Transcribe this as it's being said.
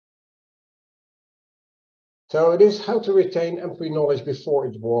So it is how to retain employee knowledge before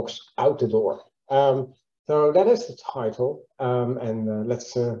it walks out the door. So that is the title, and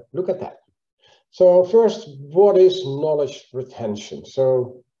let's look at that. So first, what is knowledge retention?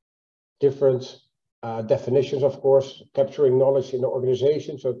 So different definitions, of course, capturing knowledge in the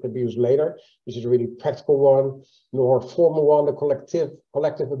organization, so it can be used later. This is a really practical one. More formal one, the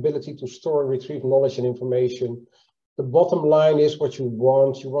collective ability to store and retrieve knowledge and information. The bottom line is what you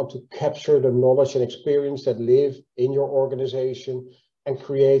want. You want to capture the knowledge and experience that live in your organization and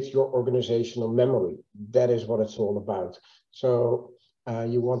create your organizational memory. That is what it's all about. So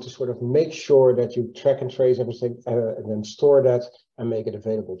you want to sort of make sure that you track and trace everything and then store that and make it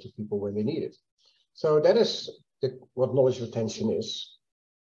available to people when they need it. So that is what knowledge retention is.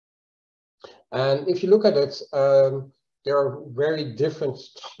 And if you look at it, there are very different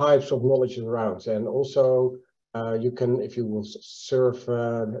types of knowledge around. And also you can, if you will surf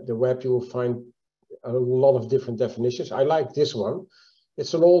the web, you will find a lot of different definitions. I like this one.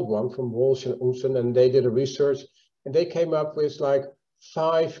 It's an old one from Walsh and Unson, and they did a research and they came up with like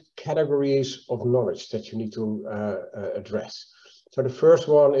 5 categories of knowledge that you need to address. So the first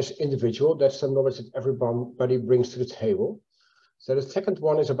one is individual. That's the knowledge that everybody brings to the table. So the second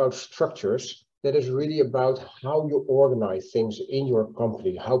one is about structures. That is really about how you organize things in your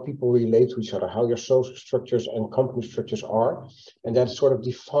company, how people relate to each other, how your social structures and company structures are. And that sort of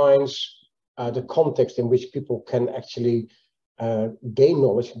defines the context in which people can actually gain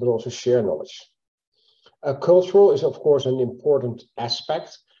knowledge, but also share knowledge. Cultural is, of course, an important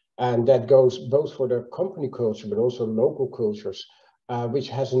aspect, and that goes both for the company culture, but also local cultures, which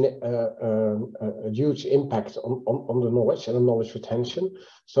has a huge impact on the knowledge and the knowledge retention.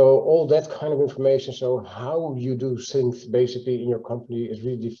 So all that kind of information, so how you do things basically in your company is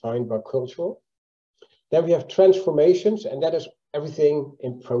really defined by cultural. Then we have transformations, and that is everything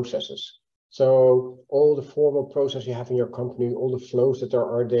in processes. So all the formal process you have in your company, all the flows that there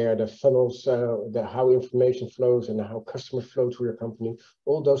are there, the funnels, how information flows and how customers flow through your company,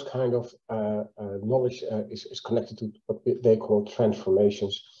 all those kind of knowledge is connected to what they call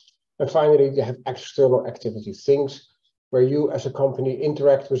transformations. And finally, you have external activity, things where you as a company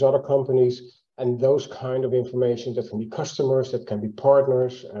interact with other companies, and those kind of information that can be customers, that can be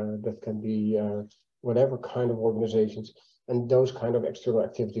partners, that can be whatever kind of organizations. And those kind of external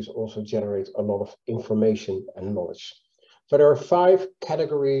activities also generate a lot of information and knowledge. So there are 5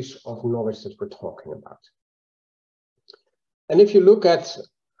 categories of knowledge that we're talking about. And if you look at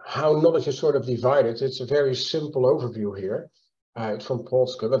how knowledge is sort of divided, it's a very simple overview here. It's from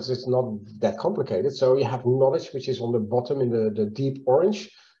Polska, but it's not that complicated. So you have knowledge, which is on the bottom in the deep orange,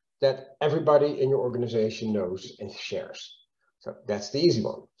 that everybody in your organization knows and shares. So that's the easy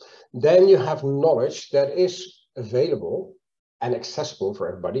one. Then you have knowledge that is available and accessible for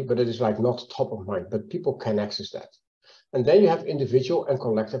everybody, but it is like not top of mind, but people can access that. And then you have individual and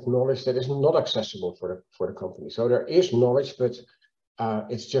collective knowledge that is not accessible for the company. So there is knowledge, but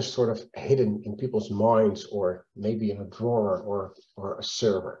it's just sort of hidden in people's minds, or maybe in a drawer or a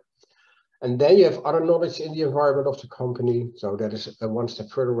server. And then you have other knowledge in the environment of the company. So that is one step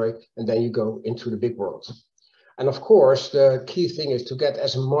further away. And then you go into the big world. And of course, the key thing is to get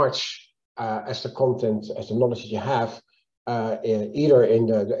as much as the content, as the knowledge that you have, either in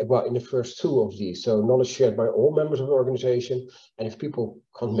the first 2 of these. So knowledge shared by all members of the organization. And if people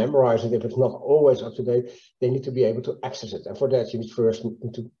can't memorize it, if it's not always up to date, they need to be able to access it. And for that, you need first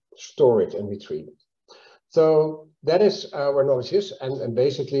to store it and retrieve it. So that is where knowledge is. And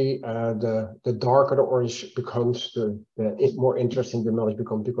basically, the darker the orange becomes, the more interesting the knowledge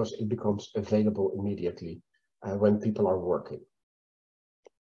becomes, because it becomes available immediately when people are working.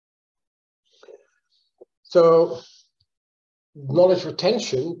 So knowledge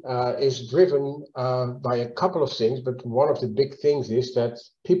retention is driven by a couple of things, but one of the big things is that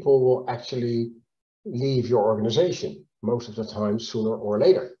people will actually leave your organization most of the time, sooner or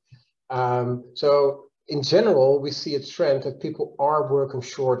later. So in general, we see a trend that people are working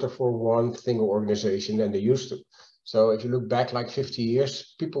shorter for one single organization than they used to. So if you look back like 50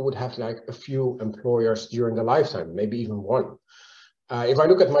 years, people would have like a few employers during their lifetime, maybe even one. If I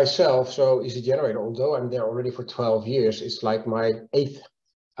look at myself, so Easygenerator, although I'm there already for 12 years, it's like my 8th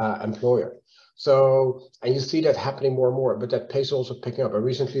employer. So, and you see that happening more and more, but that pace is also picking up. I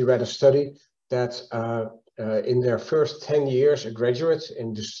recently read a study that in their first 10 years, a graduate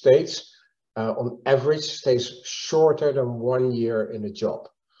in the States, on average, stays shorter than 1 year in a job.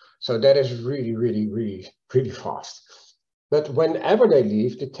 So that is really, really, really, really fast. But whenever they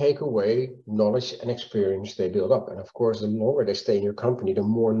leave, they take away knowledge and experience they build up. And of course, the longer they stay in your company, the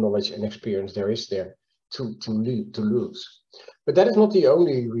more knowledge and experience there is there to lose. But that is not the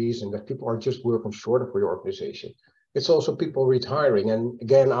only reason that people are just working shorter for your organization. It's also people retiring. And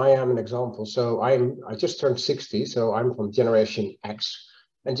again, I am an example. So I just turned 60, so I'm from Generation X.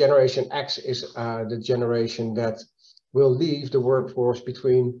 And Generation X is the generation that will leave the workforce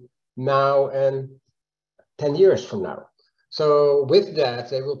between now and 10 years from now. So with that,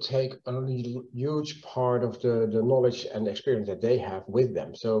 they will take a huge part of the knowledge and experience that they have with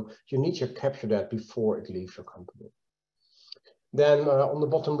them. So you need to capture that before it leaves your company. Then on the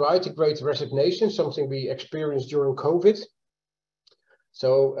bottom right, the great resignation, something we experienced during COVID.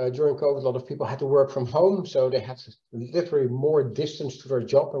 So during COVID, a lot of people had to work from home. So they had literally more distance to their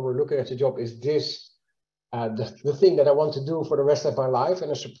job. And we're looking at the job, is this the thing that I want to do for the rest of my life?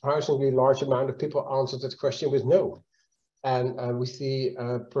 And a surprisingly large amount of people answered that question with no. And we see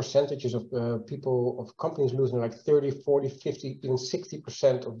percentages of of companies losing like 30, 40, 50, even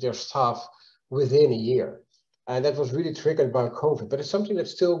 60% of their staff within a year. And that was really triggered by COVID, but it's something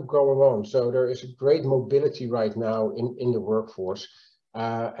that's still going on. So there is a great mobility right now in the workforce.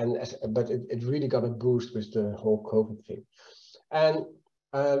 But it really got a boost with the whole COVID thing. And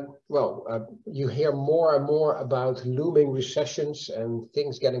you hear more and more about looming recessions and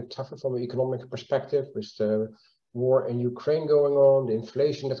things getting tougher from an economic perspective, with the war in Ukraine going on, the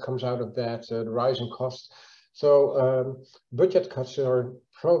inflation that comes out of that, the rising costs. So budget cuts are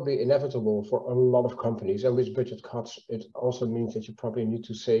probably inevitable for a lot of companies. And with budget cuts, it also means that you probably need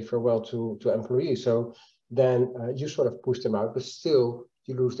to say farewell to employees. So then you sort of push them out, but still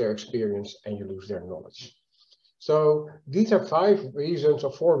you lose their experience and you lose their knowledge. So these are 5 reasons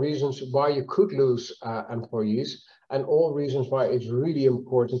or 4 reasons why you could lose employees, and all reasons why it's really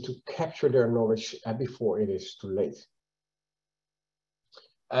important to capture their knowledge before it is too late.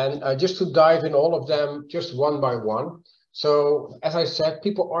 And just to dive in all of them, just one by one. So as I said,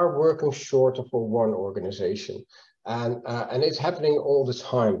 people are working shorter for one organization, and it's happening all the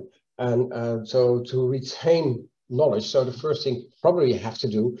time. And so to retain knowledge, so the first thing probably you have to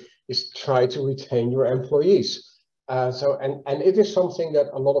do is try to retain your employees. And it is something that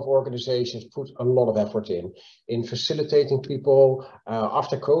a lot of organizations put a lot of effort in facilitating people.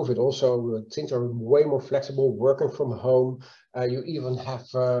 After COVID, also things are way more flexible, working from home. You even have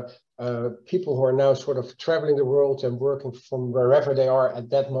people who are now sort of traveling the world and working from wherever they are at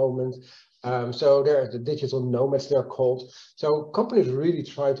that moment. So they're the digital nomads, they're called. So companies really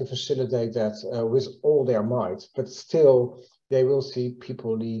try to facilitate that with all their might, but still they will see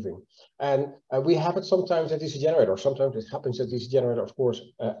people leaving. And we have it sometimes at Easygenerator. Sometimes it happens at Easygenerator, of course,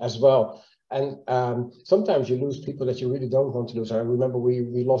 as well. And sometimes you lose people that you really don't want to lose. I remember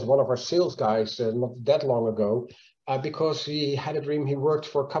we lost one of our sales guys not that long ago because he had a dream. He worked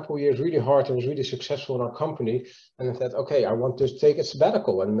for a couple of years really hard and was really successful in our company. And he said, okay, I want to take a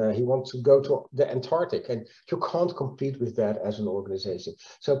sabbatical. And he wants to go to the Antarctic. And you can't compete with that as an organization.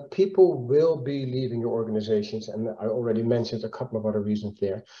 So people will be leaving your organizations. And I already mentioned a couple of other reasons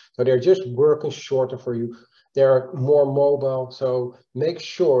there. So they're just working shorter for you. They're more mobile. So make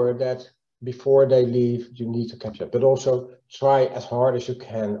sure that before they leave, you need to capture it, but also try as hard as you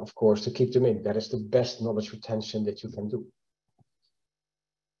can, of course, to keep them in. That is the best knowledge retention that you can do.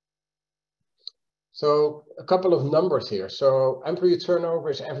 So a couple of numbers here. So employee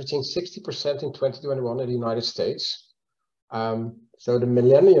turnover is averaging 60% in 2021 in the United States. So the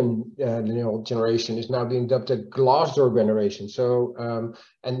millennial generation is now being dubbed a glass door generation. So,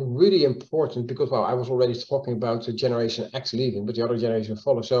 and really important because, well, I was already talking about the Generation X leaving, but the other generation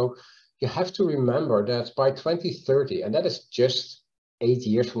follow. So you have to remember that by 2030, and that is just 8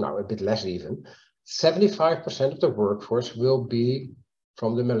 years from now, a bit less even, 75% of the workforce will be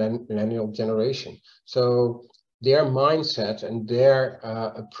from the millennial generation. So their mindset and their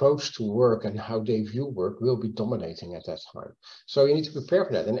approach to work and how they view work will be dominating at that time. So you need to prepare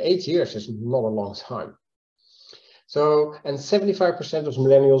for that. And 8 years is not a long time. So, and 75% of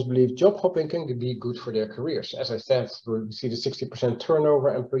millennials believe job hopping can be good for their careers. As I said, we see the 60%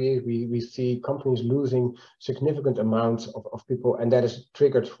 turnover employees. We see companies losing significant amounts of people, and that is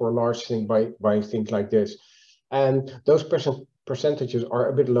triggered for a large thing by things like this. And those percentages are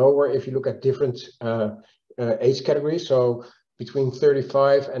a bit lower if you look at different age categories. So between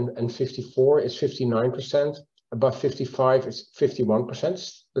 35 and 54 is 59%, above 55 is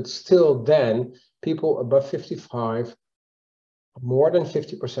 51%, but still then people above 55, more than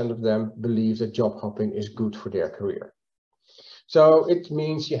 50% of them believe that job hopping is good for their career. So it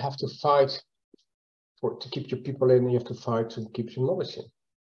means you have to fight to keep your people in, and you have to fight to keep your knowledge in.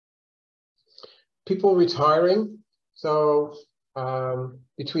 People retiring. So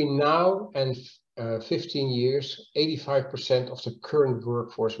between now and 15 years, 85% of the current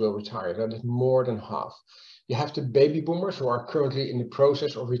workforce will retire. That is more than half. You have the baby boomers who are currently in the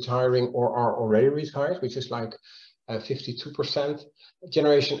process of retiring or are already retired, which is like 52%.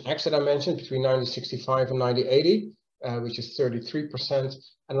 Generation X that I mentioned, between 1965 and 1980, which is 33%.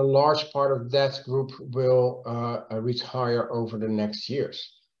 And a large part of that group will retire over the next years.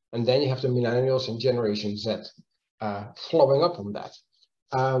 And then you have the millennials and Generation Z following up on that.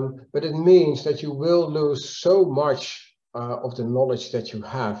 But it means that you will lose so much of the knowledge that you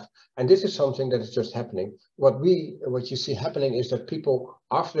have. And this is something that is just happening. What you see happening is that people,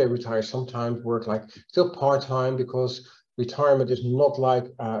 after they retire, sometimes work like still part-time, because retirement is not like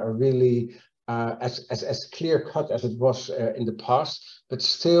really as clear-cut as it was in the past, but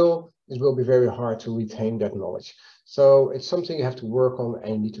still it will be very hard to retain that knowledge. So it's something you have to work on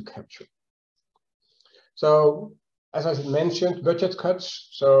and you need to capture. So as I mentioned, budget cuts.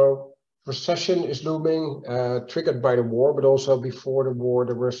 So recession is looming, triggered by the war, but also before the war,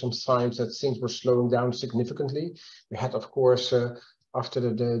 there were some signs that things were slowing down significantly. We had, of course, after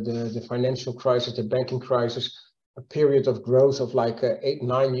the financial crisis, the banking crisis, a period of growth of like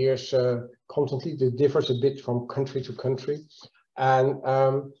 8-9 years constantly. It differs a bit from country to country. And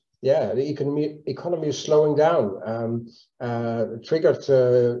yeah, the economy is slowing down, triggered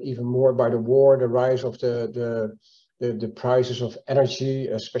even more by the war, the rise of the prices of energy,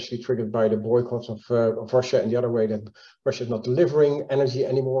 especially triggered by the boycotts of Russia, and the other way that Russia is not delivering energy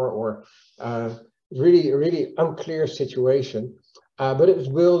anymore, or really unclear situation. But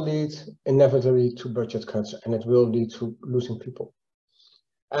it will lead inevitably to budget cuts, and it will lead to losing people.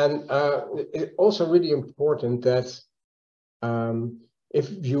 And it's also really important that if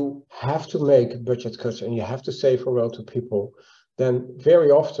you have to make budget cuts and you have to say farewell to people, then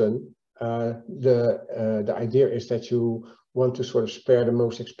very often the idea is that you want to sort of spare the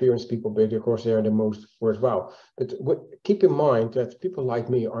most experienced people because they are the most worthwhile. But keep in mind that people like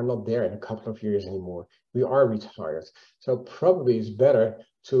me are not there in a couple of years anymore. We are retired. So probably it's better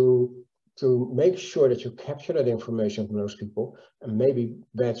to make sure that you capture that information from those people and maybe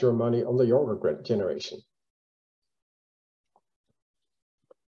bet your money on the younger generation.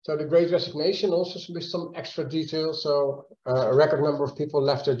 So the Great Resignation, also with some extra details. So a record number of people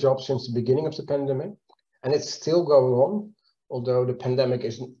left their jobs since the beginning of the pandemic, and it's still going on, although the pandemic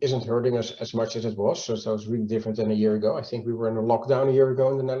isn't hurting us as much as it was. So it's really different than a year ago. I think we were in a lockdown a year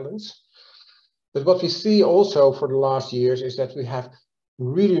ago in the Netherlands. But what we see also for the last years is that we have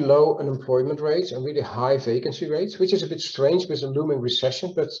really low unemployment rates and really high vacancy rates, which is a bit strange with a looming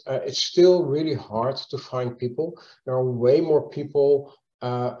recession, but it's still really hard to find people. There are way more people,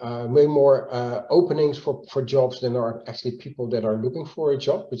 way more openings for jobs than there are actually people that are looking for a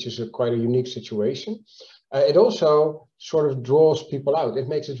job, which is quite a unique situation. It also sort of draws people out. It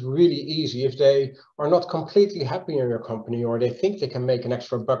makes it really easy if they are not completely happy in your company, or they think they can make an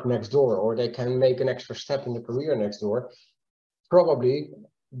extra buck next door, or they can make an extra step in the career next door. Probably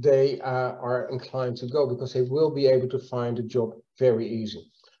they are inclined to go because they will be able to find a job very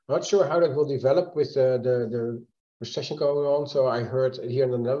easy. Not sure how that will develop with the recession going on. So I heard here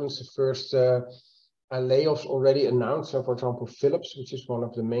in the Netherlands, the first layoffs already announced. So for example, Philips, which is one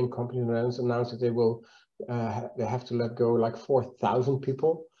of the main companies in the Netherlands, announced that they will they have to let go like 4,000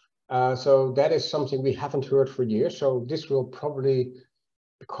 people. So that is something we haven't heard for years. So this will probably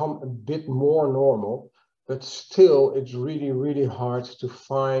become a bit more normal, but still it's really, really hard to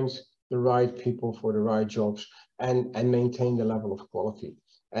find the right people for the right jobs and maintain the level of quality.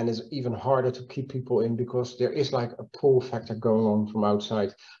 And it's even harder to keep people in because there is like a pull factor going on from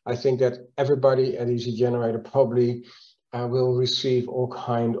outside. I think that everybody at Easygenerator probably will receive all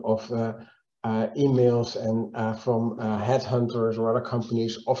kind of emails and from headhunters or other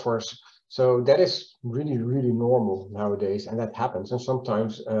companies offers. So that is really, really normal nowadays, and that happens. And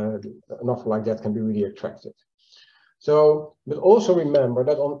sometimes an offer like that can be really attractive. So, but also remember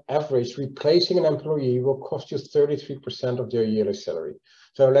that on average, replacing an employee will cost you 33% of their yearly salary.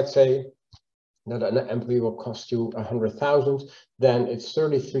 So let's say that an employee will cost you 100,000, then it's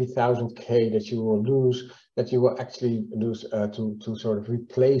 33,000 that you will lose, that you will actually lose to sort of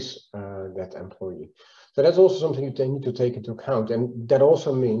replace that employee. So that's also something you need to take into account. And that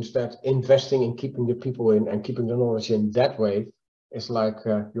also means that investing in keeping the people in and keeping the knowledge in that way is like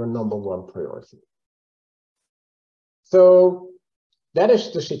your #1 priority. So that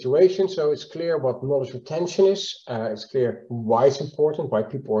is the situation. So it's clear what knowledge retention is. It's clear why it's important, why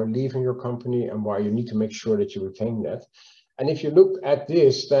people are leaving your company, and why you need to make sure that you retain that. And if you look at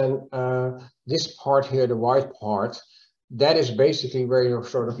this, then this part here, the white part, that is basically where your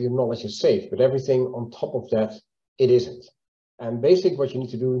knowledge is safe. But everything on top of that, it isn't. And basically what you need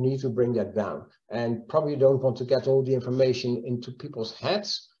to do, you need to bring that down. And probably you don't want to get all the information into people's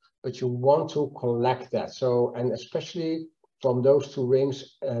heads, but you want to collect that. So, and especially from those two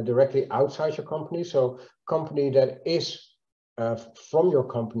rings directly outside your company. So company that is from your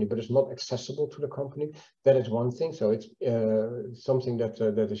company, but it's not accessible to the company, that is one thing. So it's something that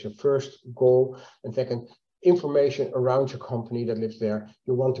that is your first goal. And second, information around your company that lives there,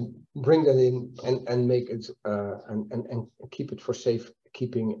 you want to bring that in and make it and keep it for safe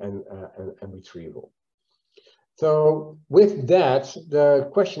keeping and retrieval. So with that, the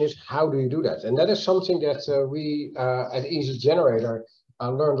question is, how do you do that? And that is something that we at Easygenerator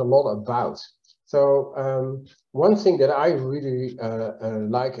learned a lot about. So one thing that I really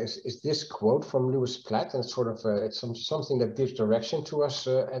like is this quote from Lewis Platt, and it's sort of it's something that gives direction to us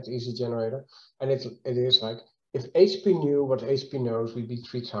at Easygenerator, and it is like, if HP knew what HP knows, we'd be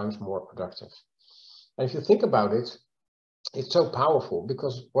 3 times more productive. And if you think about it, it's so powerful,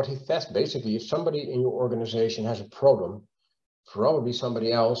 because what he says basically, if somebody in your organization has a problem, probably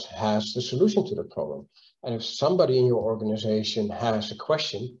somebody else has the solution to the problem. And if somebody in your organization has a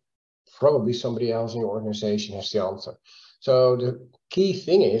question, probably somebody else in your organization has the answer. So the key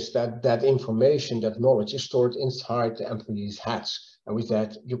thing is that that information, that knowledge is stored inside the employees' heads. And with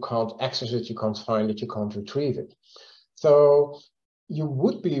that, you can't access it, you can't find it, you can't retrieve it. So you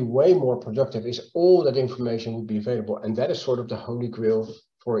would be way more productive if all that information would be available. And that is sort of the holy grail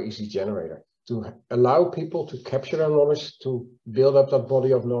for Easygenerator, to allow people to capture their knowledge, to build up that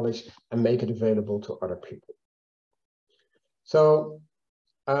body of knowledge and make it available to other people. So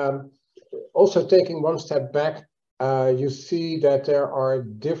also taking one step back, you see that there are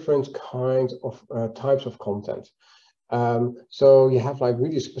different kinds of types of content. So you have like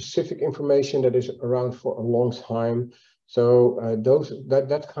really specific information that is around for a long time. So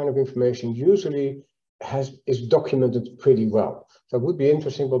that kind of information usually is documented pretty well. So it would be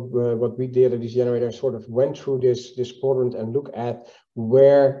interesting what we did at Easygenerator, sort of went through this quadrant and look at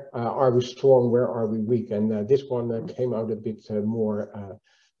where are we strong, where are we weak, and this one came out a bit more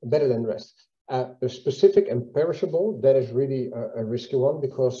better than the rest. The specific and perishable, that is really a risky one,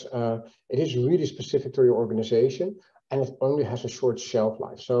 because it is really specific to your organization and it only has a short shelf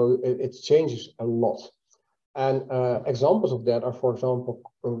life. So it changes a lot. And examples of that are, for example,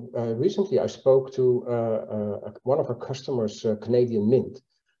 recently I spoke to one of our customers, Canadian Mint,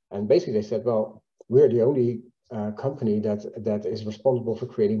 and basically they said, well, we're the only company that is responsible for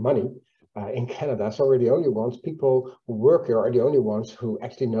creating money in Canada. So we're the only ones, people who work here are the only ones who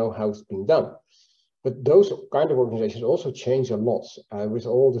actually know how it's being done. But those kind of organizations also change a lot with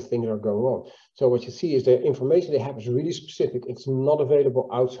all the things that are going on. So what you see is the information they have is really specific. It's not available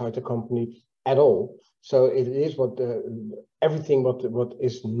outside the company at all. So it is everything what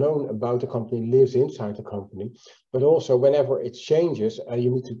is known about the company lives inside the company. But also whenever it changes,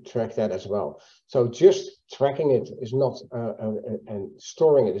 you need to track that as well. So just tracking it is not and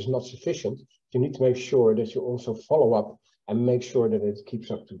storing it is not sufficient. You need to make sure that you also follow up and make sure that it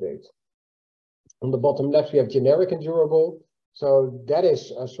keeps up to date. On the bottom left, we have generic and durable. So that is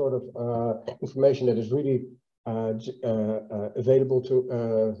a sort of information that is really available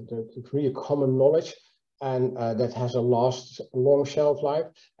to create common knowledge, and that has a long shelf life,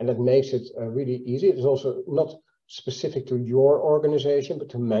 and that makes it really easy. It is also not specific to your organization, but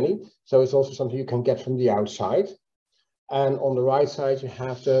to many. So it's also something you can get from the outside. And on the right side, you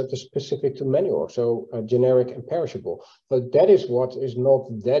have the specific to many orgs, so generic and perishable. But that is what is not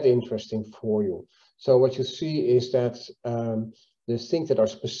that interesting for you. So what you see is that the things that are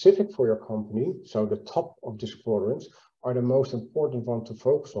specific for your company, so the top of this quadrant, are the most important one to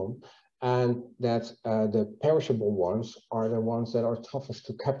focus on. And that the perishable ones are the ones that are toughest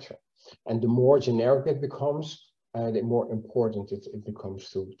to capture. And the more generic it becomes, the more important it becomes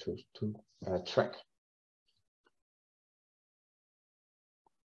to track.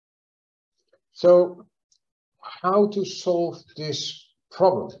 So how to solve this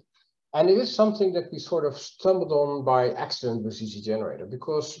problem? And it is something that we sort of stumbled on by accident with Easygenerator,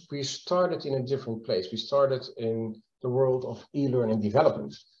 because we started in a different place. We started in the world of e-learning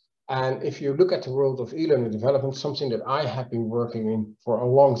development. And if you look at the world of e-learning development, something that I have been working in for a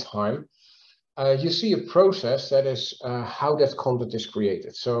long time, you see a process that is how that content is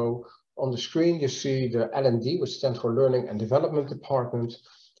created. So on the screen, you see the L&D, which stands for Learning and Development Department.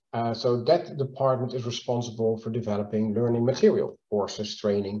 So that department is responsible for developing learning material, courses,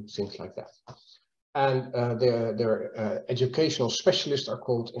 training, things like that. And their educational specialists are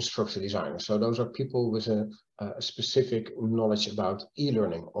called instructor designers. So those are people with a specific knowledge about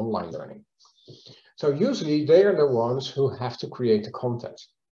e-learning, online learning. So usually they are the ones who have to create the content.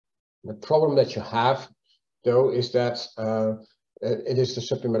 The problem that you have though, is that it is the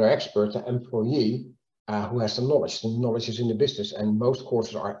subject matter expert, the employee, who has the knowledge. The knowledge is in the business, and most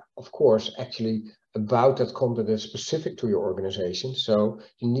courses are, of course, actually about that content that's specific to your organization. So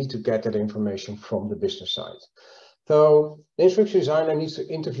you need to get that information from the business side. So the instruction designer needs to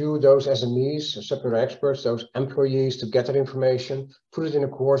interview those SMEs, subject matter experts, those employees, to get that information, put it in a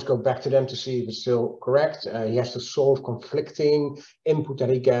course, go back to them to see if it's still correct. He has to solve conflicting input that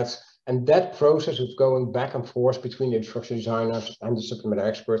he gets. And that process of going back and forth between the instruction designers and the subject matter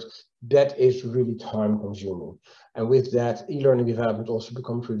experts, that is really time consuming. And with that, e-learning development also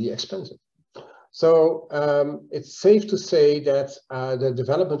becomes really expensive. So it's safe to say that the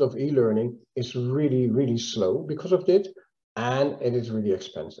development of e-learning is really, really slow because of it, and it is really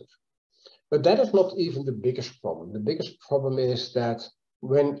expensive. But that is not even the biggest problem. The biggest problem is that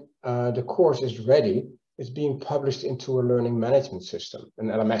when the course is ready, it's being published into a learning management system, an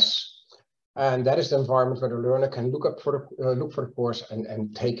LMS. And that is the environment where the learner can look for the course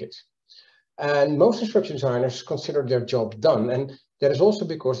and take it. And most instruction designers consider their job done. And that is also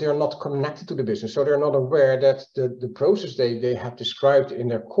because they are not connected to the business. So they're not aware that the process they have described in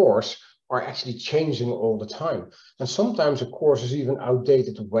their course are actually changing all the time. And sometimes a course is even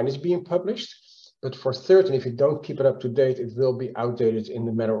outdated when it's being published. But for certain, if you don't keep it up to date, it will be outdated in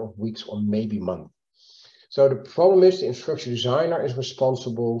the matter of weeks or maybe months. So the problem is the instruction designer is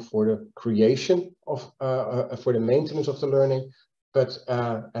responsible for the creation of, for the maintenance of the learning, but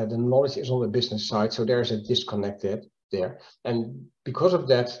the knowledge is on the business side. So there's a disconnect there. And because of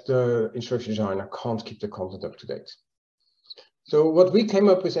that, the instruction designer can't keep the content up to date. So what we came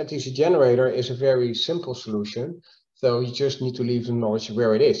up with at Easygenerator is a very simple solution. So you just need to leave the knowledge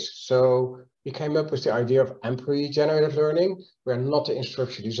where it is. So we came up with the idea of employee-generated learning, where not the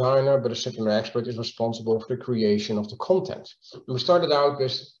instruction designer, but a subject matter expert is responsible for the creation of the content. And we started out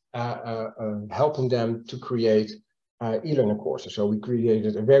with helping them to create e-learning courses. So we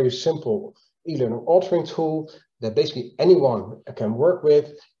created a very simple e-learning authoring tool that basically anyone can work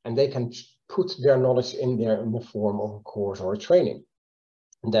with, and they can put their knowledge in there in the form of a course or a training.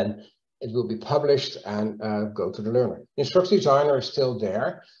 And then it will be published and go to the learner. The instruction designer is still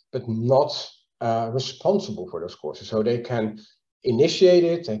there, but not responsible for those courses. So they can initiate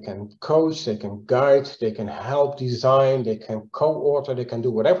it, they can coach, they can guide, they can help design, they can co-author, they can do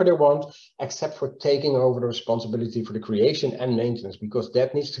whatever they want, except for taking over the responsibility for the creation and maintenance, because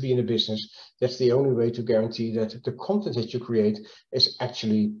that needs to be in the business. That's the only way to guarantee that the content that you create is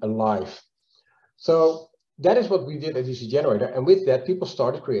actually alive. So that is what we did at Easygenerator, and with that, people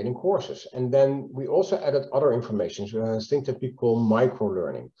started creating courses. And then we also added other information, things that we call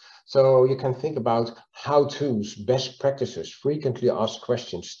micro-learning. So you can think about how-tos, best practices, frequently asked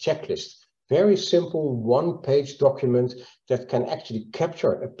questions, checklists, very simple one-page document that can actually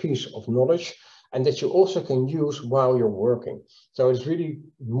capture a piece of knowledge and that you also can use while you're working. So it's really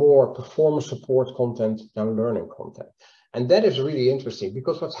more performance support content than learning content. And that is really interesting,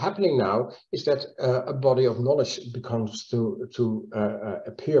 because what's happening now is that a body of knowledge becomes to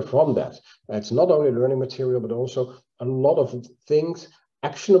appear from that. It's not only learning material, but also a lot of things,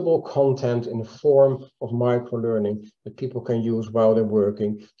 actionable content in the form of micro-learning that people can use while they're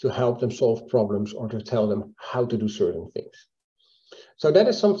working to help them solve problems or to tell them how to do certain things. So that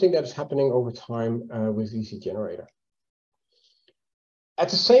is something that is happening over time with Easygenerator. At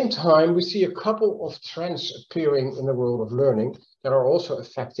the same time, we see a couple of trends appearing in the world of learning that are also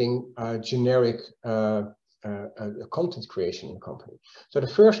affecting generic content creation in the company. So the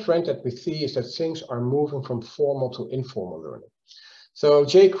first trend that we see is that things are moving from formal to informal learning. So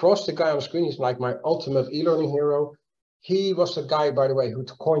Jay Cross, the guy on the screen, is like my ultimate e-learning hero. He was the guy, by the way, who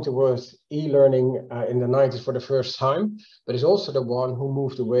coined the word e-learning in the 90s for the first time, but he's also the one who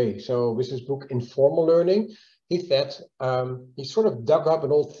moved away. So with his book, Informal Learning, he said he sort of dug up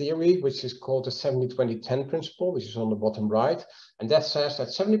an old theory, which is called the 70-20-10 principle, which is on the bottom right. And that says that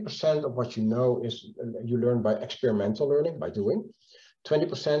 70% of what you know is you learn by experimental learning, by doing.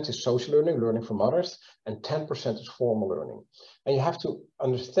 20% is social learning, learning from others, and 10% is formal learning. And you have to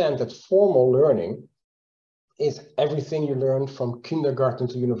understand that formal learning is everything you learn from kindergarten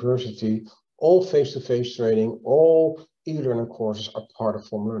to university, all face-to-face training, all e-learning courses are part of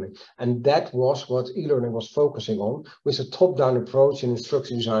formal learning. And that was what e-learning was focusing on, with a top-down approach in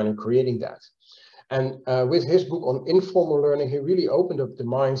instruction design and creating that. And with his book on informal learning, he really opened up the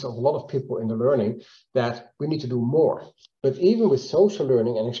minds of a lot of people in the learning that we need to do more. But even with social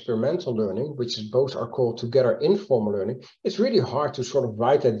learning and experimental learning, which is both are called together informal learning, it's really hard to sort of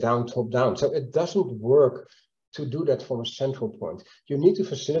write that down top-down. So it doesn't work to do that from a central point. You need to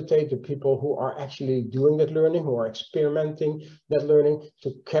facilitate the people who are actually doing that learning, who are experimenting that learning,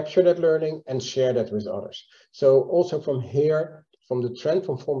 to capture that learning and share that with others. So also from here, from the trend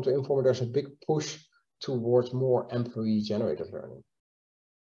from formal to informal, there's a big push towards more employee-generated learning.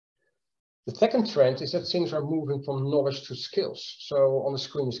 The second trend is that things are moving from knowledge to skills. So on the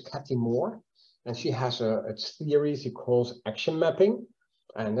screen is Kathy Moore, and she has a theory she calls action mapping.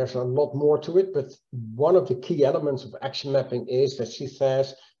 And there's a lot more to it, but one of the key elements of action mapping is that she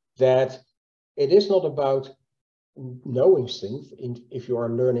says that it is not about knowing things if you are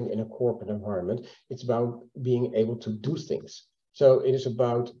learning in a corporate environment. It's about being able to do things. So it is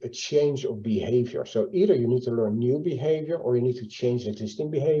about a change of behavior. So either you need to learn new behavior or you need to change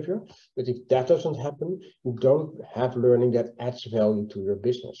existing behavior. But if that doesn't happen, you don't have learning that adds value to your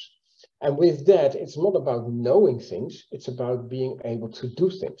business. And with that, it's not about knowing things, it's about being able to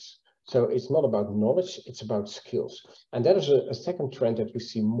do things. So it's not about knowledge, it's about skills. And that is a second trend that we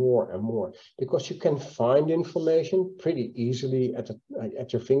see more and more, because you can find information pretty easily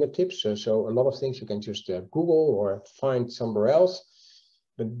at your fingertips. So a lot of things you can just Google or find somewhere else.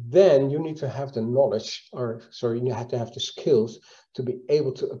 But then you need to have the knowledge, you have to have the skills to be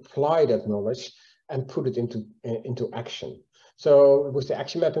able to apply that knowledge and put it into action. So with the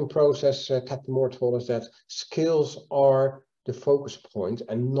action mapping process, Kathy Moore told us that skills are the focus point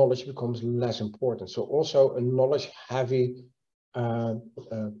and knowledge becomes less important. So also a knowledge-heavy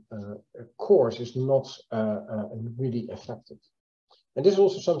course is not really effective. And this is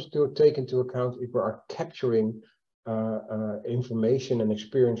also something to take into account if we are capturing information and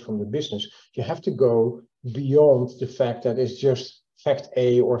experience from the business. You have to go beyond the fact that it's just fact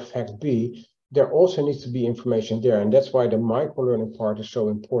A or fact B. There also needs to be information there. And that's why the micro-learning part is so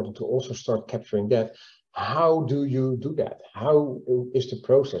important, to also start capturing that. How do you do that? How is the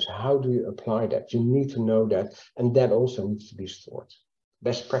process? How do you apply that? You need to know that. And that also needs to be stored.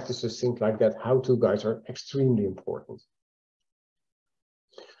 Best practices, things like that, how-to guides are extremely important.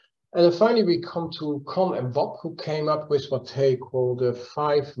 And then finally, we come to Con and Bob, who came up with what they call the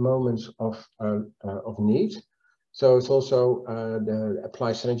 5 moments of need. So it's also the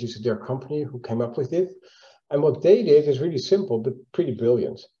Applied Strategist at their company who came up with it. And what they did is really simple, but pretty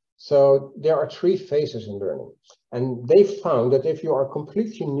brilliant. So there are 3 phases in learning. And they found that if you are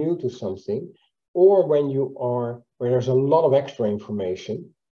completely new to something, or when there's a lot of extra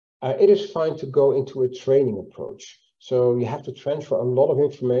information, it is fine to go into a training approach. So you have to transfer a lot of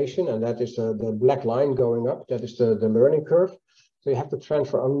information, and that is the black line going up. That is the learning curve. So you have to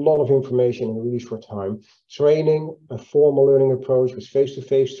transfer a lot of information in a really short time. Training, a formal learning approach with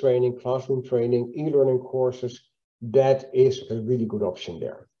face-to-face training, classroom training, e-learning courses, that is a really good option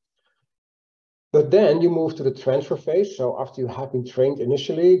there. But then you move to the transfer phase. So after you have been trained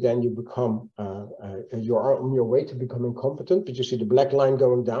initially, then you become, you are on your way to becoming competent, but you see the black line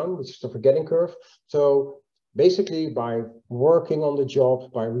going down, which is the forgetting curve. So basically, by working on the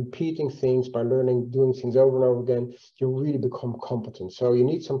job, by repeating things, by learning, doing things over and over again, you really become competent. So you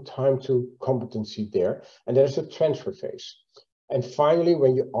need some time to competency there. And there's a transfer phase. And finally,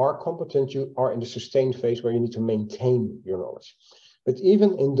 when you are competent, you are in the sustained phase where you need to maintain your knowledge. But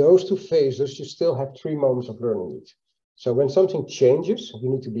even in those 2 phases, you still have 3 moments of learning need. So when something changes, you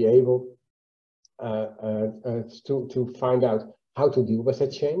need to be able to find out how to deal with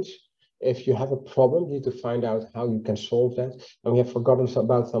that change. If you have a problem, you need to find out how you can solve that. And we have forgotten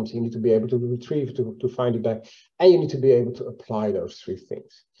about something, you need to be able to retrieve, to find it back. And you need to be able to apply those 3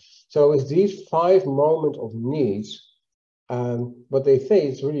 things. So with these 5 moments of needs, what they say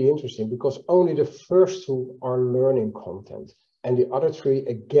is really interesting, because only the first 2 are learning content. And the other 3,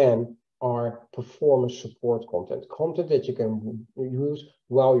 again, are performance support content, content that you can use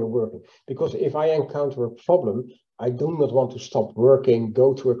while you're working. Because if I encounter a problem, I do not want to stop working,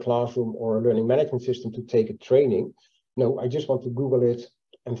 go to a classroom or a learning management system to take a training. No, I just want to Google it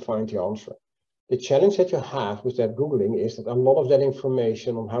and find the answer. The challenge that you have with that Googling is that a lot of that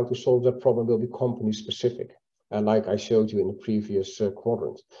information on how to solve that problem will be company specific, like I showed you in the previous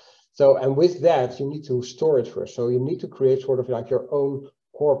quadrant. So, and with that, you need to store it first. So you need to create sort of like your own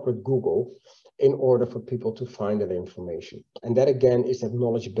corporate Google in order for people to find that information. And that again is that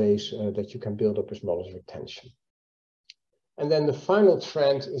knowledge base that you can build up as knowledge retention. And then the final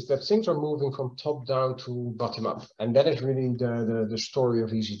trend is that things are moving from top down to bottom up. And that is really the story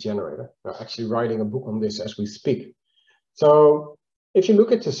of Easygenerator. We're actually writing a book on this as we speak. So if you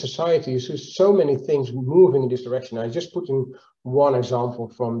look at the society, you see so many things moving in this direction. I just put in one example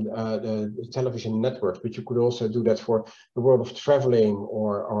from the television networks, but you could also do that for the world of traveling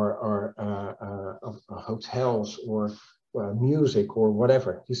or hotels or music or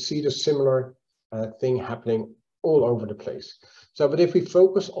whatever. You see the similar thing happening all over the place. So, but if we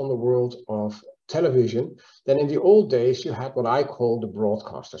focus on the world of television, then in the old days, you had what I call the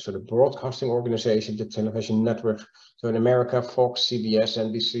broadcaster. So the broadcasting organization, the television network. So in America, Fox, CBS,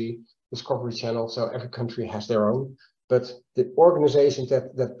 NBC, Discovery Channel. So every country has their own. But the organizations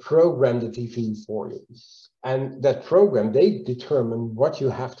that program the TV for you. And that program, they determine what you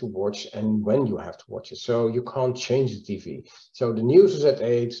have to watch and when you have to watch it. So you can't change the TV. So the news is at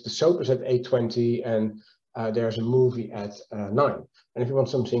 8, the soap is at 8:20, and there's a movie at 9. And if you want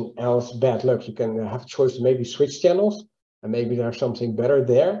something else, bad luck, you can have a choice to maybe switch channels, and maybe there's something better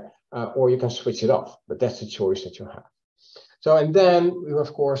there, or you can switch it off. But that's the choice that you have. So, and then we,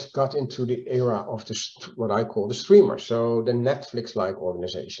 of course, got into the era of what I call the streamers, so the Netflix-like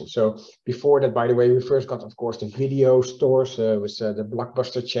organization. So before that, by the way, we first got, of course, the video stores with the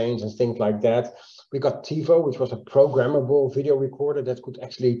Blockbuster chains and things like that. We got TiVo, which was a programmable video recorder that could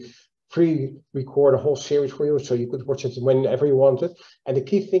actually pre-record a whole series for you, so you could watch it whenever you wanted. And the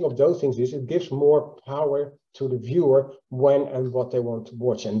key thing of those things is it gives more power to the viewer when and what they want to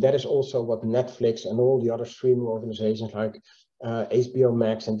watch. And that is also what Netflix and all the other streaming organizations like HBO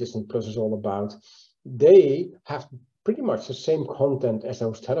Max and Disney Plus is all about. They have pretty much the same content as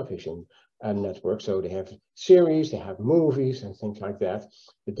those television networks. So they have series, they have movies and things like that.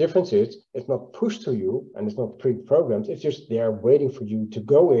 The difference is it's not pushed to you and it's not pre-programmed. It's just they're waiting for you to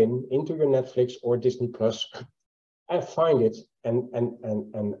go into your Netflix or Disney Plus and find it and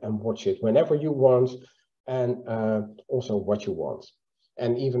watch it whenever you want, and also what you want,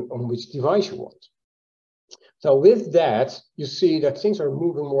 and even on which device you want. So with that, you see that things are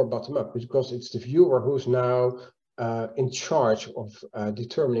moving more bottom up, because it's the viewer who's now in charge of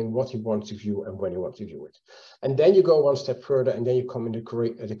determining what he wants to view and when he wants to view it. And then you go one step further, and then you come into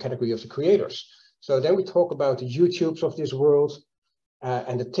the category of the creators. So then we talk about the YouTubes of this world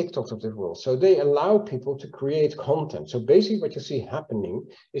and the TikToks of this world. So they allow people to create content. So basically what you see happening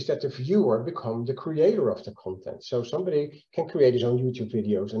is that the viewer becomes the creator of the content. So somebody can create his own YouTube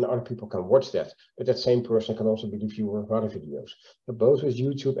videos and other people can watch that. But that same person can also be the viewer of other videos. So both with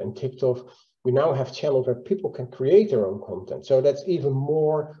YouTube and TikTok, we now have channels where people can create their own content. So that's even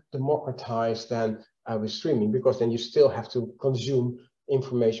more democratized than with streaming, because then you still have to consume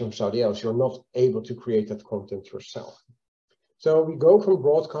information from somebody else. You're not able to create that content yourself. So we go from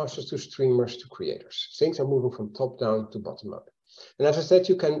broadcasters to streamers to creators. Things are moving from top down to bottom up. And as I said,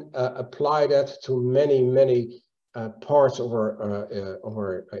 you can apply that to many parts of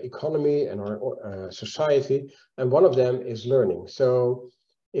our economy and our society. And one of them is learning. So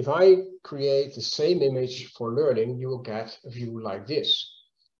if I create the same image for learning, you will get a view like this.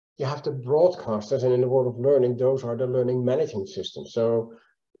 You have the broadcasters, and in the world of learning, those are the learning management systems. So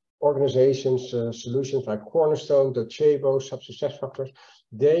organizations, solutions like Cornerstone, Docebo, SuccessFactors,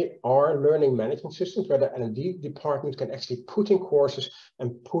 they are learning management systems where the L&D department can actually put in courses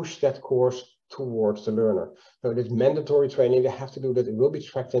and push that course towards the learner. So it is mandatory training, they have to do that, it will be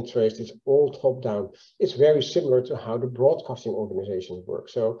tracked and traced, it's all top down. It's very similar to how the broadcasting organizations work.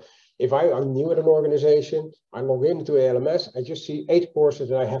 So if I'm new at an organization, I log into ALMS, I just see 8 courses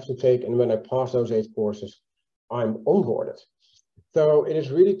that I have to take, and when I pass those 8 courses, I'm onboarded. So it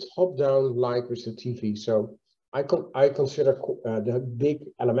is really top down, like with the TV. So I consider the big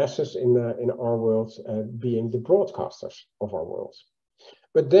LMSs in our world being the broadcasters of our world.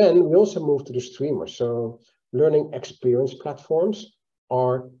 But then we also move to the streamers. So learning experience platforms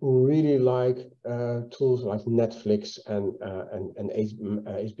are really like tools like Netflix and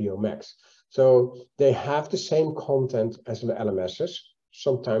HBO Max. So they have the same content as the LMSs.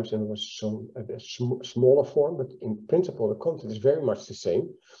 Sometimes in a smaller form, but in principle, the content is very much the same.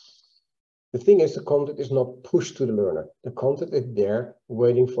 The thing is, the content is not pushed to the learner. The content is there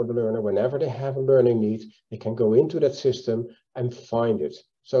waiting for the learner. Whenever they have a learning need, they can go into that system and find it.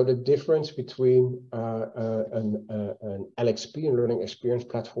 So the difference between an LXP, a learning experience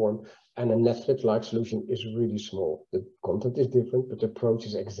platform, and a Netflix-like solution is really small. The content is different, but the approach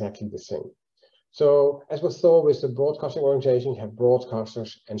is exactly the same. So as we saw with the broadcasting organization, you have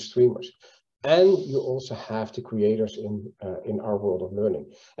broadcasters and streamers. And you also have the creators in our world of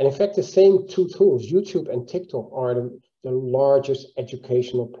learning. And in fact, the same 2 tools, YouTube and TikTok, are the largest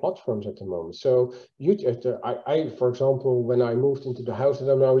educational platforms at the moment. So YouTube, for example, when I moved into the house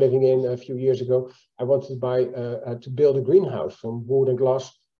that I'm now living in a few years ago, I wanted to build a greenhouse from wood and glass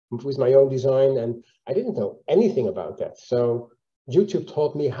with my own design. And I didn't know anything about that. So YouTube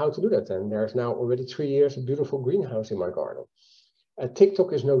taught me how to do that, and there's now already 3 years a beautiful greenhouse in my garden.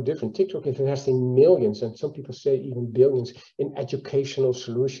 TikTok is no different. TikTok is investing millions, and some people say even billions, in educational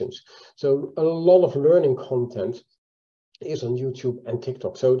solutions. So a lot of learning content is on YouTube and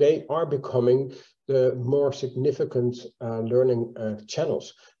TikTok. So they are becoming the more significant learning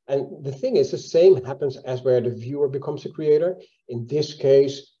channels. And the thing is, the same happens as where the viewer becomes a creator. In this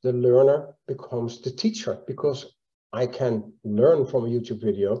case, the learner becomes the teacher, because I can learn from a YouTube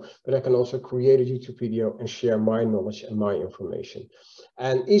video, but I can also create a YouTube video and share my knowledge and my information.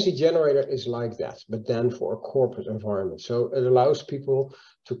 And Easygenerator is like that, but then for a corporate environment. So it allows people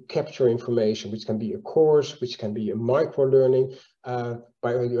to capture information, which can be a course, which can be a micro learning.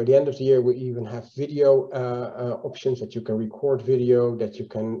 By the end of the year, we even have video options that you can record video, that you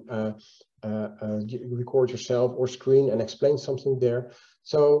can record yourself or screen and explain something there.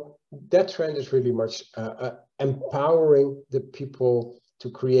 So that trend is really much empowering the people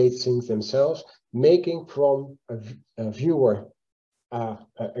to create things themselves, making from a viewer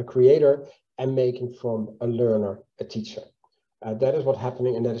a creator, and making from a learner a teacher. That is what's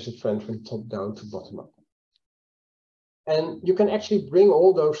happening, and that is a trend from top down to bottom up. And you can actually bring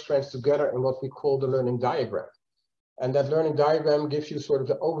all those trends together in what we call the learning diagram. And that learning diagram gives you sort of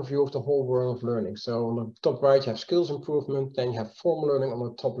the overview of the whole world of learning. So on the top right, you have skills improvement, then you have formal learning on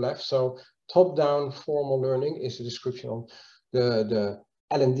the top left. So top down formal learning is a description of the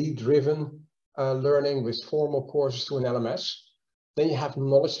L&D driven learning with formal courses to an LMS. Then you have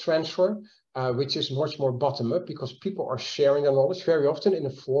knowledge transfer, which is much more bottom up, because people are sharing their knowledge very often in the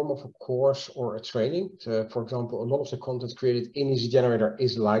form of a course or a training. So, for example, a lot of the content created in Easygenerator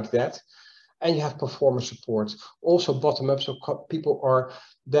is like that. And you have performance support, also bottom up. So people are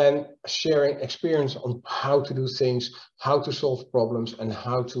then sharing experience on how to do things, how to solve problems, and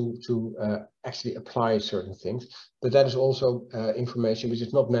how to actually apply certain things. But that is also information which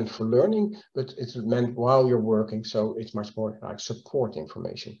is not meant for learning, but it's meant while you're working. So it's much more like support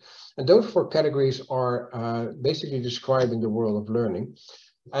information. And those four categories are basically describing the world of learning.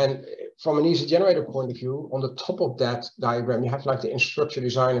 And from an Easygenerator point of view, on the top of that diagram, you have like the instructor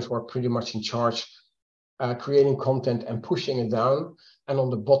designers who are pretty much in charge, creating content and pushing it down. And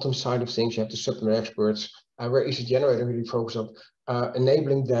on the bottom side of things, you have the subject matter experts, where Easygenerator really focuses on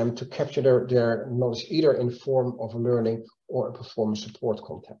enabling them to capture their knowledge either in the form of learning or a performance support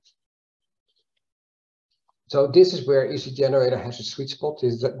content. So this is where Easygenerator has a sweet spot,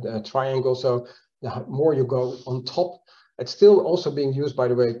 is the triangle. So the more you go on top, it's still also being used, by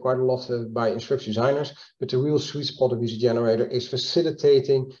the way, quite a lot by instructor designers, but the real sweet spot of Easygenerator is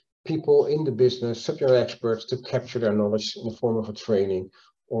facilitating people in the business, subject matter experts, to capture their knowledge in the form of a training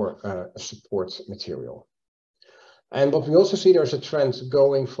or a support material. And what we also see, there's a trend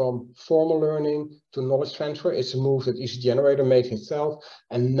going from formal learning to knowledge transfer. It's a move that Easygenerator made itself,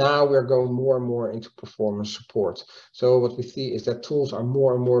 and now we're going more and more into performance support. So what we see is that tools are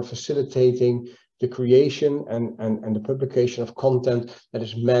more and more facilitating the creation and the publication of content that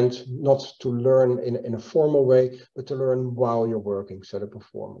is meant not to learn in a formal way, but to learn while you're working, so the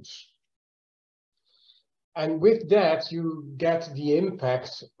performance. And with that, you get the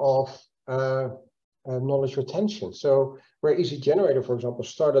impact of knowledge retention. So where Easygenerator, for example,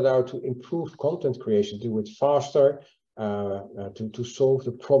 started out to improve content creation, do it faster, to solve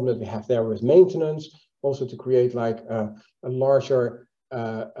the problem that we have there with maintenance, also to create like a larger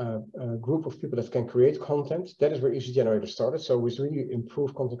group of people that can create content. That is where Easygenerator started. So we really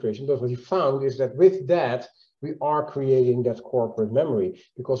improved content creation. But what we found is that with that, we are creating that corporate memory,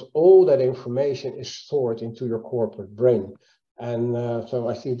 because all that information is stored into your corporate brain. And so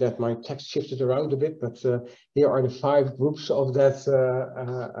I see that my text shifted around a bit, but here are the 5 groups of that,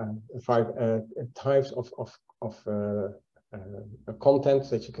 5 types of content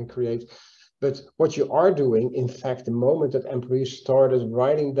that you can create. But what you are doing, in fact, the moment that employees started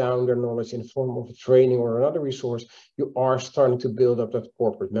writing down their knowledge in the form of a training or another resource, you are starting to build up that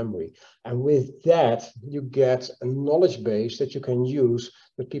corporate memory. And with that, you get a knowledge base that you can use,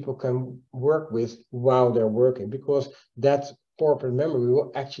 that people can work with while they're working, because that corporate memory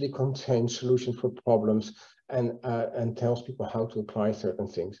will actually contain solutions for problems and tells people how to apply certain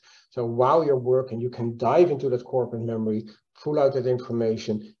things. So while you're working, you can dive into that corporate memory, pull out that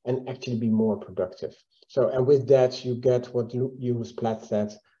information, and actually be more productive. So, and with that, you get what Lewis Platt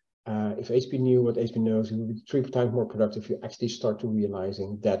said, if HP knew what HP knows, it would be 3 times more productive if you actually start to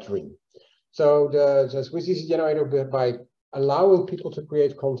realizing that dream. So with Easygenerator, by allowing people to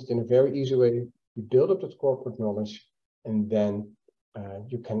create content in a very easy way, you build up that corporate knowledge, and then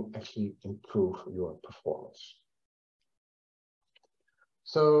you can actually improve your performance.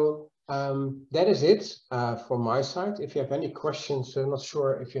 So that is it from my side. If you have any questions, not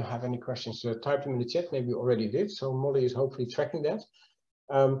sure if you have any questions, type them in the chat. Maybe you already did. So Molly is hopefully tracking that.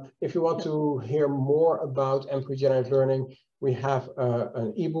 If you want to hear more about employee generated learning, we have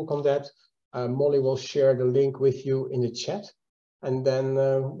an ebook on that. Molly will share the link with you in the chat, and then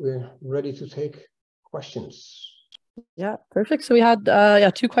we're ready to take questions. Yeah, perfect. So we had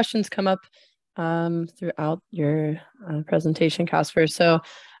 2 questions come up throughout your presentation, Kasper. So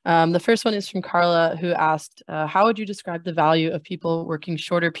the first one is from Carla, who asked, how would you describe the value of people working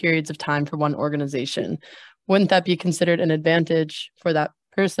shorter periods of time for one organization? Wouldn't that be considered an advantage for that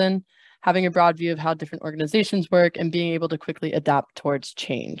person, having a broad view of how different organizations work and being able to quickly adapt towards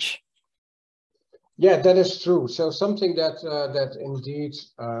change? Yeah, that is true. So something that indeed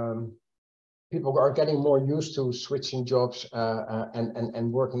people are getting more used to switching jobs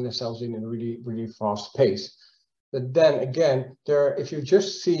and working themselves in a really fast pace. But then again, if you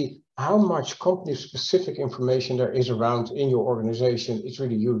just see how much company-specific information there is around in your organization, it's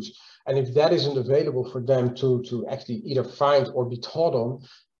really huge. And if that isn't available for them to actually either find or be taught on,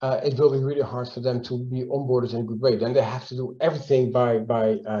 it will be really hard for them to be onboarded in a good way. Then they have to do everything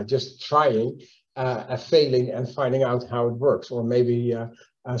by just trying, failing, and finding out how it works, or maybe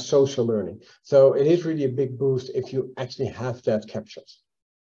social learning. So it is really a big boost if you actually have that captured.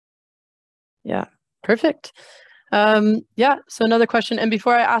 Yeah, perfect. Yeah, so another question. And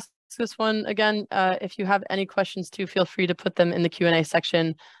before I ask this one again, if you have any questions too, feel free to put them in the Q&A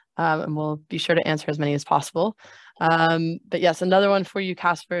section, and we'll be sure to answer as many as possible. But yes, another one for you,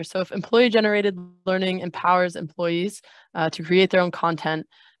 Kasper. So if employee-generated learning empowers employees to create their own content,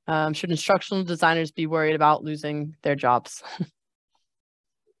 should instructional designers be worried about losing their jobs?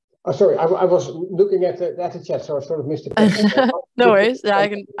 Oh, sorry, I was looking at the chat, so I sort of missed the question. No worries. Yeah, I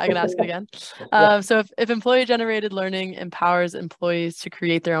can ask it again. So if employee-generated learning empowers employees to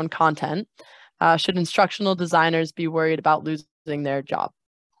create their own content, should instructional designers be worried about losing their job?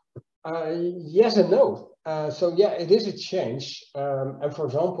 Yes and no. So yeah, it is a change. And for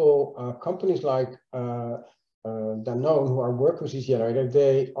example, companies like Danone, who are working with Easygenerator,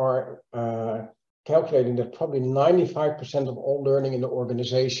 they are calculating that probably 95% of all learning in the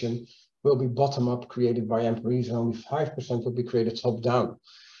organization will be bottom-up, created by employees, and only 5% will be created top-down.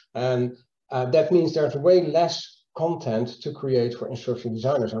 And that means there's way less content to create for instructional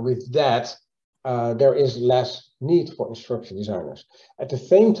designers. And with that, there is less need for instructional designers. At the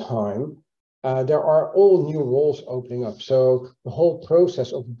same time, there are all new roles opening up. So the whole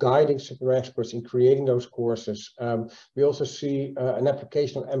process of guiding super experts in creating those courses. We also see an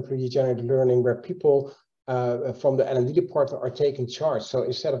application of employee-generated learning where people from the L&D department are taking charge. So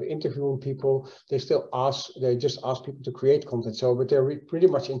instead of interviewing people, they just ask people to create content. So, but they're pretty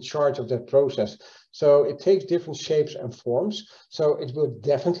much in charge of that process. So it takes different shapes and forms. So it will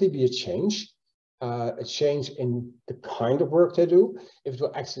definitely be a change in the kind of work they do. If it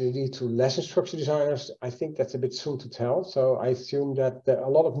will actually lead to less instructional designers, I think that's a bit soon to tell. So I assume that a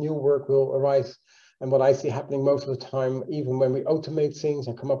lot of new work will arise. And what I see happening most of the time, even when we automate things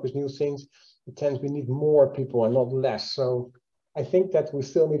and come up with new things, it tends we need more people and not less. So I think that we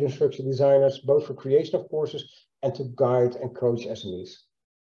still need instructional designers, both for creation of courses and to guide and coach SMEs.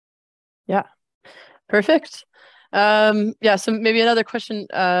 Yeah, perfect. Yeah, so maybe another question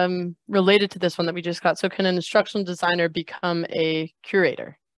related to this one that we just got. So can an instructional designer become a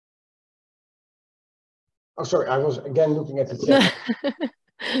curator? Oh, sorry, I was again looking at the chat.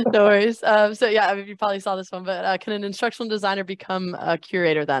 No worries. So yeah, I mean, you probably saw this one, but can an instructional designer become a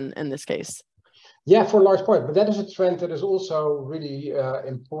curator then in this case? Yeah, for a large part, but that is a trend that is also really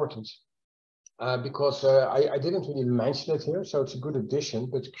important. Because I didn't really mention it here, so it's a good addition,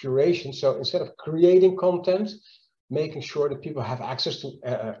 but curation. So instead of creating content, making sure that people have access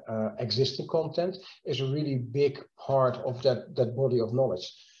to existing content is a really big part of that body of knowledge.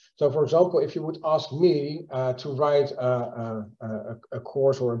 So for example, if you would ask me to write a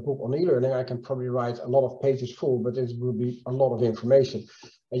course or a book on e-learning, I can probably write a lot of pages full, but it will be a lot of information.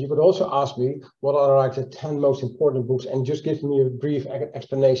 And you could also ask me what are like the 10 most important books and just give me a brief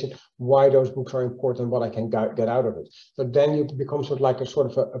explanation why those books are important and what I can get out of it. So then you become sort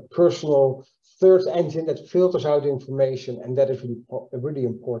of a personal third engine that filters out the information, and that is really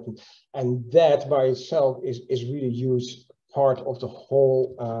important. And that by itself is really huge part of the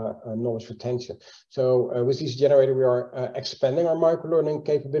whole knowledge retention. So with Easygenerator, we are expanding our microlearning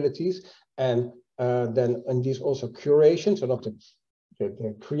capabilities, and then these also curation, so not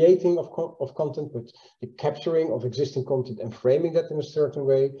the creating of content, but the capturing of existing content and framing that in a certain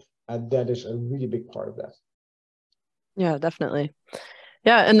way. That is a really big part of that. Yeah, definitely.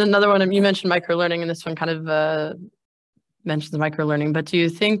 Yeah, and another one, you mentioned microlearning, and this one kind of mentions microlearning, but do you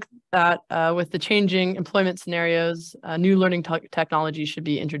think that with the changing employment scenarios, new learning technology should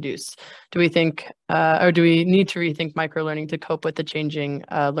be introduced? Do we think, or do we need to rethink microlearning to cope with the changing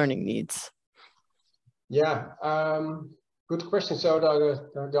learning needs? Yeah, good question. So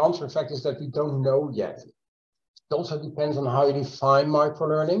the answer, in fact, is that we don't know yet. It also depends on how you define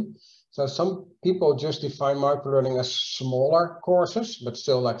microlearning. So some people just define microlearning as smaller courses, but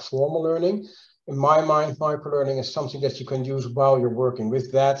still like formal learning. In my mind, microlearning is something that you can use while you're working.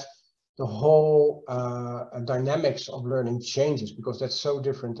 With that, the whole dynamics of learning changes, because that's so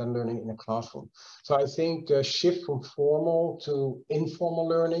different than learning in a classroom. So I think the shift from formal to informal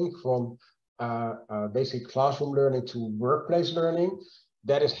learning, from basic classroom learning to workplace learning,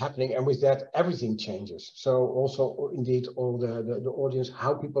 that is happening, and with that everything changes. So also indeed all the audience,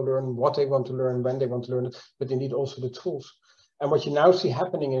 how people learn, what they want to learn, when they want to learn it, but indeed also the tools. And what you now see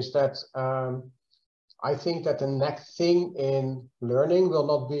happening is that I think that the next thing in learning will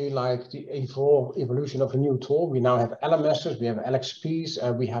not be like the evolution of a new tool. We now have LMSs, we have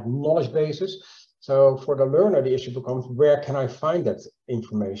LXPs, we have knowledge bases. So for the learner, the issue becomes, where can I find that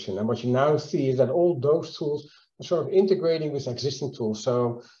information? And what you now see is that all those tools are sort of integrating with existing tools.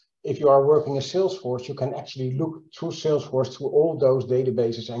 So if you are working in Salesforce, you can actually look through Salesforce through all those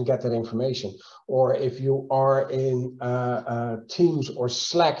databases and get that information. Or if you are in Teams or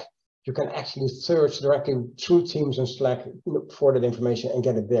Slack, you can actually search directly through Teams and Slack for that information and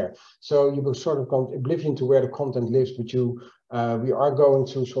get it there. So you will sort of go oblivion to where the content lives, but we are going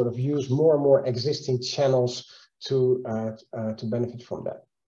to sort of use more and more existing channels to benefit from that.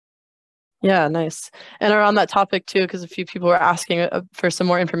 Yeah, nice. And around that topic too, because a few people were asking for some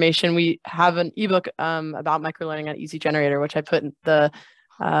more information, we have an ebook about microlearning at Easygenerator, which I put the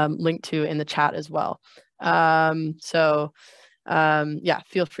link to in the chat as well. Yeah,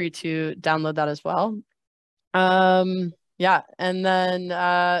 feel free to download that as well. Yeah, and then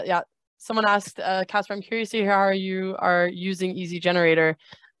yeah, someone asked, Kasper, I'm curious to hear how you are using Easygenerator.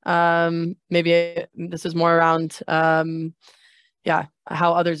 Maybe this is more around yeah,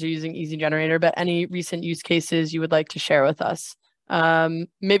 how others are using Easygenerator, but any recent use cases you would like to share with us.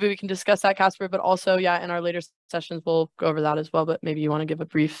 Maybe we can discuss that, Kasper, but also, yeah, in our later sessions, we'll go over that as well, but maybe you want to give a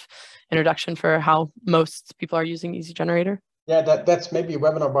brief introduction for how most people are using Easygenerator. Yeah, that's maybe a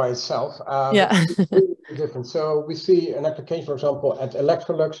webinar by itself. Yeah. It's really different. So we see an application, for example, at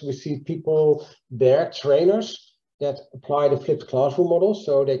Electrolux, we see people there, trainers, that apply the flipped classroom model.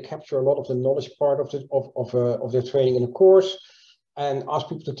 So they capture a lot of the knowledge part of their training in a course, and ask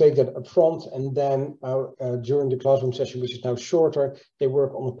people to take that up front, and then during the classroom session, which is now shorter, they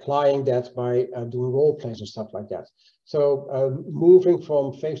work on applying that by doing role plays and stuff like that. So moving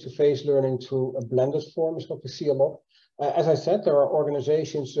from face-to-face learning to a blended form is what we see a lot. As I said, there are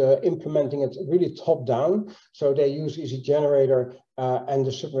organizations implementing it really top-down. So they use Easygenerator and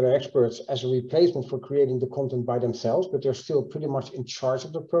the subject matter experts as a replacement for creating the content by themselves, but they're still pretty much in charge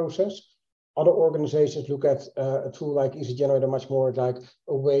of the process. Other organizations look at a tool like Easygenerator much more like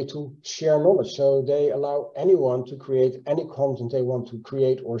a way to share knowledge. So they allow anyone to create any content they want to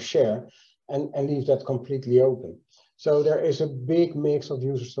create or share, and leave that completely open. So there is a big mix of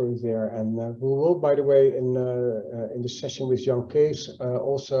user stories there. And we will, by the way, in the session with Jan Kees,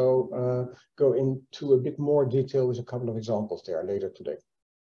 also go into a bit more detail with a couple of examples there later today.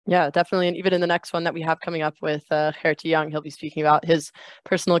 Yeah, definitely. And even in the next one that we have coming up with Geert de Jong, he'll be speaking about his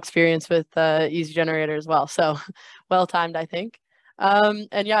personal experience with Easygenerator as well. So well timed, I think.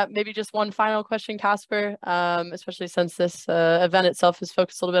 And yeah, maybe just one final question, Kasper, especially since this event itself is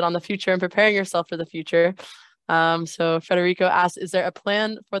focused a little bit on the future and preparing yourself for the future. So Federico asked, is there a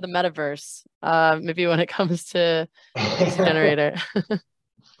plan for the metaverse? Maybe when it comes to Easygenerator.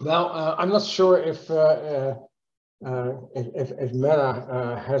 Well, I'm not sure if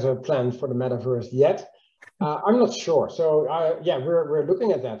Meta has a plan for the metaverse yet. I'm not sure. So yeah, we're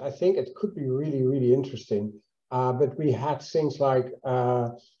looking at that. I think it could be really, really interesting. But we had things like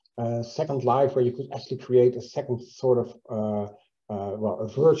Second Life, where you could actually create a second sort of well, a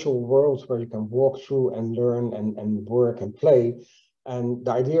virtual world where you can walk through and learn and work and play. And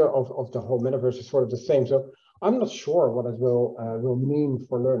the idea of the whole metaverse is sort of the same. So I'm not sure what it will mean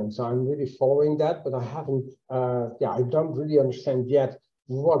for learning. So I'm really following that, but I haven't, yeah, I don't really understand yet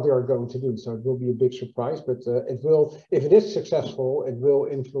what they are going to do. So it will be a big surprise, but it will, if it is successful, it will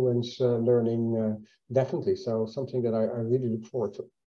influence learning definitely. So something that I really look forward to.